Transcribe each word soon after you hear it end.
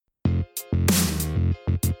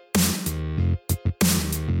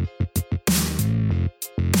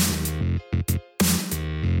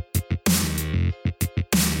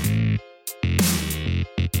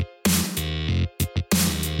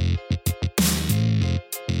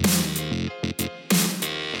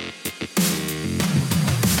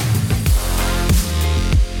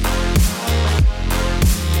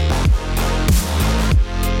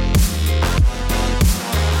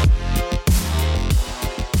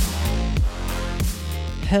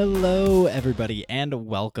Hello, everybody, and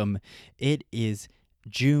welcome. It is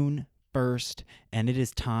June 1st, and it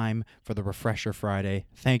is time for the Refresher Friday.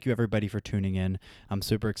 Thank you, everybody, for tuning in. I'm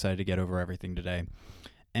super excited to get over everything today.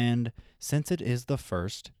 And since it is the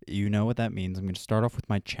first, you know what that means. I'm going to start off with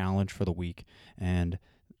my challenge for the week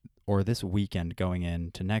or this weekend going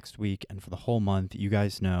into next week and for the whole month. You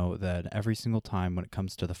guys know that every single time when it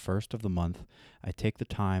comes to the first of the month, I take the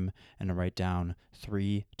time and I write down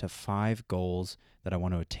 3 to 5 goals that I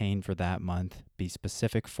want to attain for that month, be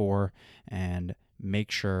specific for, and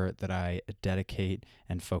make sure that I dedicate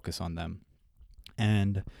and focus on them.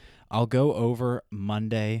 And I'll go over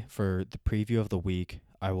Monday for the preview of the week.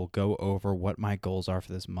 I will go over what my goals are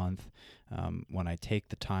for this month when I take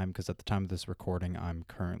the time, because at the time of this recording,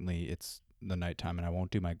 it's the nighttime and I won't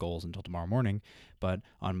do my goals until tomorrow morning. But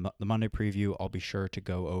on the Monday preview, I'll be sure to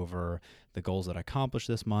go over the goals that I accomplished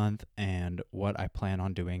this month and what I plan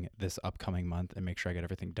on doing this upcoming month and make sure I get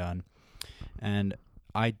everything done. And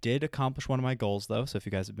I did accomplish one of my goals, though. So if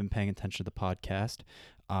you guys have been paying attention to the podcast,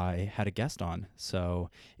 I had a guest on. So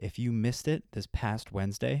if you missed it this past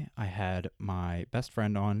Wednesday, I had my best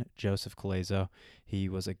friend on, Joseph Colazo. He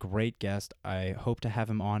was a great guest. I hope to have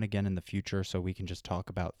him on again in the future so we can just talk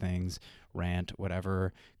about things, rant,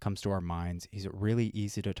 whatever comes to our minds. He's really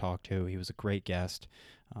easy to talk to. He was a great guest.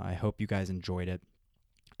 I hope you guys enjoyed it.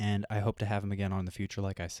 And I hope to have him again on in the future,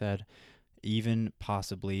 like I said. Even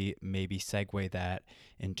possibly maybe segue that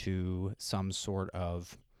into some sort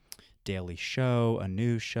of daily show, a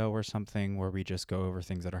news show or something where we just go over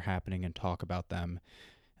things that are happening and talk about them.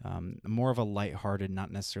 More of a lighthearted, not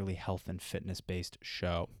necessarily health and fitness based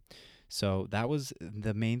show. So that was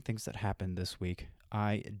the main things that happened this week.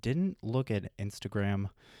 I didn't look at Instagram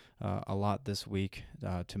a lot this week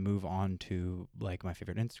to move on to like my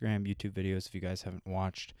favorite Instagram, YouTube videos. If you guys haven't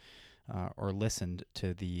watched or listened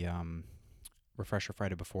to the Refresher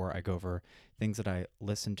Friday before, I go over things that I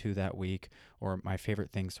listened to that week or my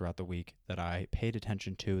favorite things throughout the week that I paid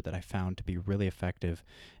attention to that I found to be really effective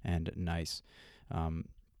and nice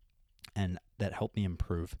and that helped me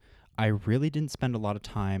improve. I really didn't spend a lot of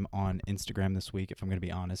time on Instagram this week, if I'm going to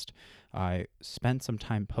be honest. I spent some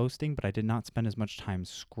time posting, but I did not spend as much time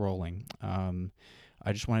scrolling.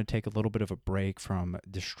 I just want to take a little bit of a break from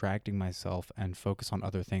distracting myself and focus on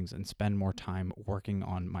other things and spend more time working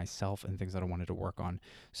on myself and things that I wanted to work on.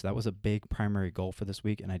 So that was a big primary goal for this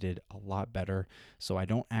week, and I did a lot better. So I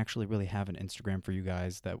don't actually really have an Instagram for you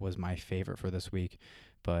guys that was my favorite for this week.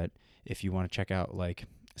 But if you want to check out like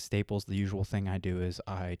staples, the usual thing I do is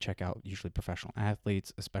I check out usually professional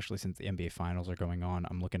athletes, especially since the NBA finals are going on.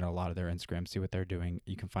 I'm looking at a lot of their Instagram, see what they're doing.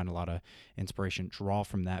 You can find a lot of inspiration, draw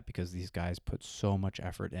from that, because these guys put so much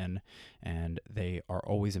effort in and they are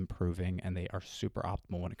always improving and they are super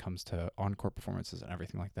optimal when it comes to on-court performances and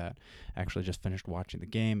everything like that. I actually just finished watching the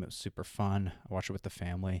game. It was super fun. I watched it with the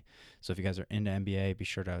family. So if you guys are into NBA, be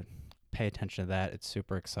sure to pay attention to that. It's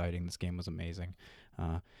super exciting. This game was amazing.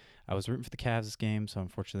 I was rooting for the Cavs this game, so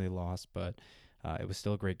unfortunately lost, but it was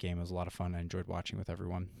still a great game. It was a lot of fun. I enjoyed watching with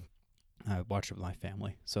everyone. I watched it with my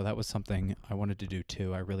family. So that was something I wanted to do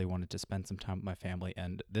too. I really wanted to spend some time with my family.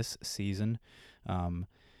 And this season,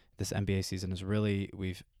 this NBA season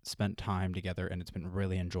we've spent time together and it's been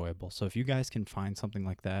really enjoyable. So if you guys can find something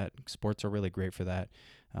like that, sports are really great for that,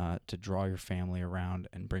 to draw your family around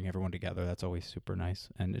and bring everyone together. That's always super nice.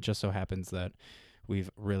 And it just so happens that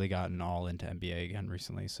we've really gotten all into NBA again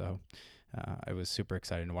recently, so I was super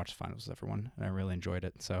excited to watch the finals with everyone, and I really enjoyed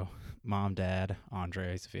it. So Mom, Dad,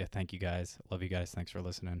 Andre, Sophia, thank you guys. Love you guys. Thanks for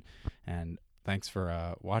listening, and thanks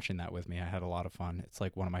for watching that with me. I had a lot of fun. It's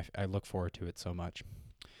like I look forward to it so much.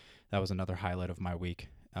 That was another highlight of my week.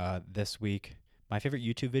 This week, my favorite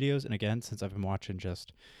YouTube videos, and again, since I've been watching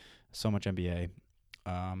just so much NBA,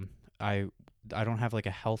 I don't have like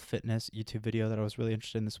a health fitness YouTube video that I was really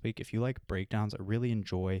interested in this week. If you like breakdowns, I really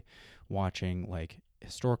enjoy watching like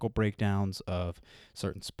historical breakdowns of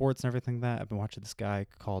certain sports and everything like that. I've been watching this guy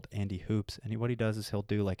called Andy Hoops, and what he does is he'll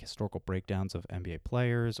do like historical breakdowns of NBA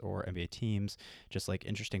players or NBA teams, just like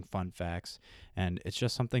interesting fun facts. And it's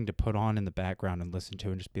just something to put on in the background and listen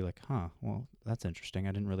to and just be like, well, that's interesting.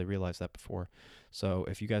 I didn't really realize that before. So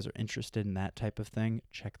if you guys are interested in that type of thing,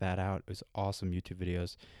 check that out. It was awesome YouTube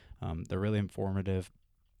videos. They're really informative.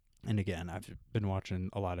 And again, I've been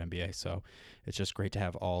watching a lot of NBA, so it's just great to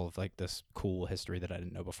have all of like this cool history that I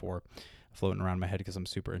didn't know before floating around my head because I'm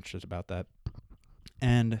super interested about that.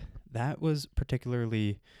 And that was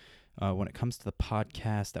particularly When it comes to the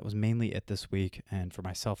podcast, that was mainly it this week. And for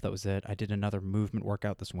myself, that was it. I did another movement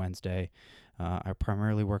workout this Wednesday. I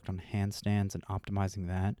primarily worked on handstands and optimizing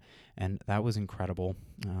that, and that was incredible.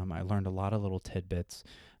 I learned a lot of little tidbits,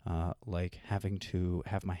 like having to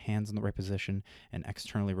have my hands in the right position and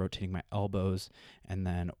externally rotating my elbows, and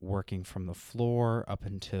then working from the floor up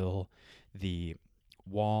until the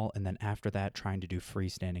wall, and then after that trying to do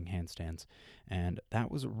freestanding handstands. And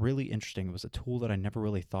that was really interesting. It was a tool that I never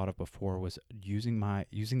really thought of before, was using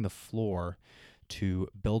the floor to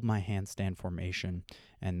build my handstand formation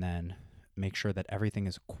and then make sure that everything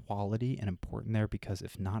is quality and important there, because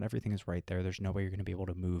if not everything is right there, there's no way you're going to be able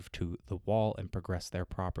to move to the wall and progress there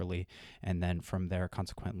properly, and then from there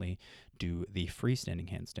consequently do the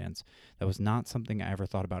freestanding handstands. That was not something I ever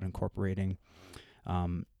thought about incorporating.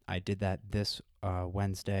 I did that this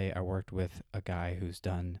Wednesday. I worked with a guy who's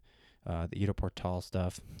done the Ido Portal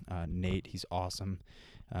stuff. Nate, he's awesome.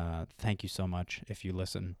 Thank you so much if you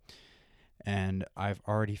listen. And I've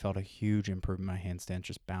already felt a huge improvement in my handstand,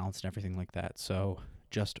 just balance and everything like that. So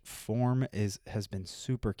just form has been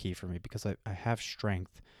super key for me, because I have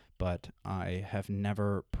strength, but I have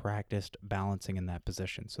never practiced balancing in that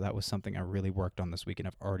position. So that was something I really worked on this week, and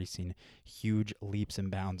I've already seen huge leaps and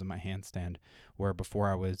bounds in my handstand, where before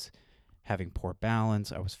I was having poor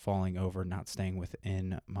balance, I was falling over, not staying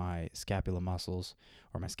within my scapula muscles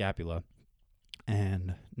or my scapula,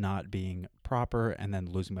 and not being proper, and then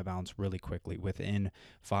losing my balance really quickly within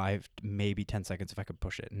 5, maybe 10 seconds if I could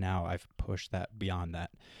push it. Now I've pushed that beyond that,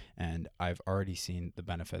 and I've already seen the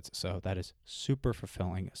benefits. So that is super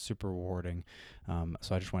fulfilling, super rewarding.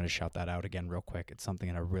 So I just wanted to shout that out again real quick. It's something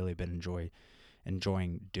that I've really been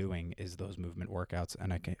enjoying doing, is those movement workouts,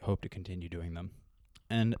 and I hope to continue doing them.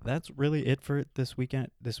 And that's really it for this week,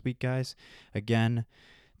 guys. Again,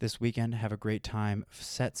 this weekend, have a great time.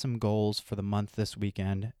 Set some goals for the month this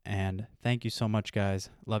weekend. And thank you so much, guys.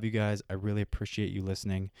 Love you guys. I really appreciate you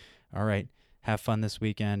listening. All right. Have fun this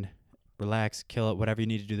weekend. Relax, kill it, whatever you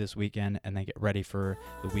need to do this weekend, and then get ready for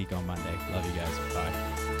the week on Monday. Love you guys. Bye.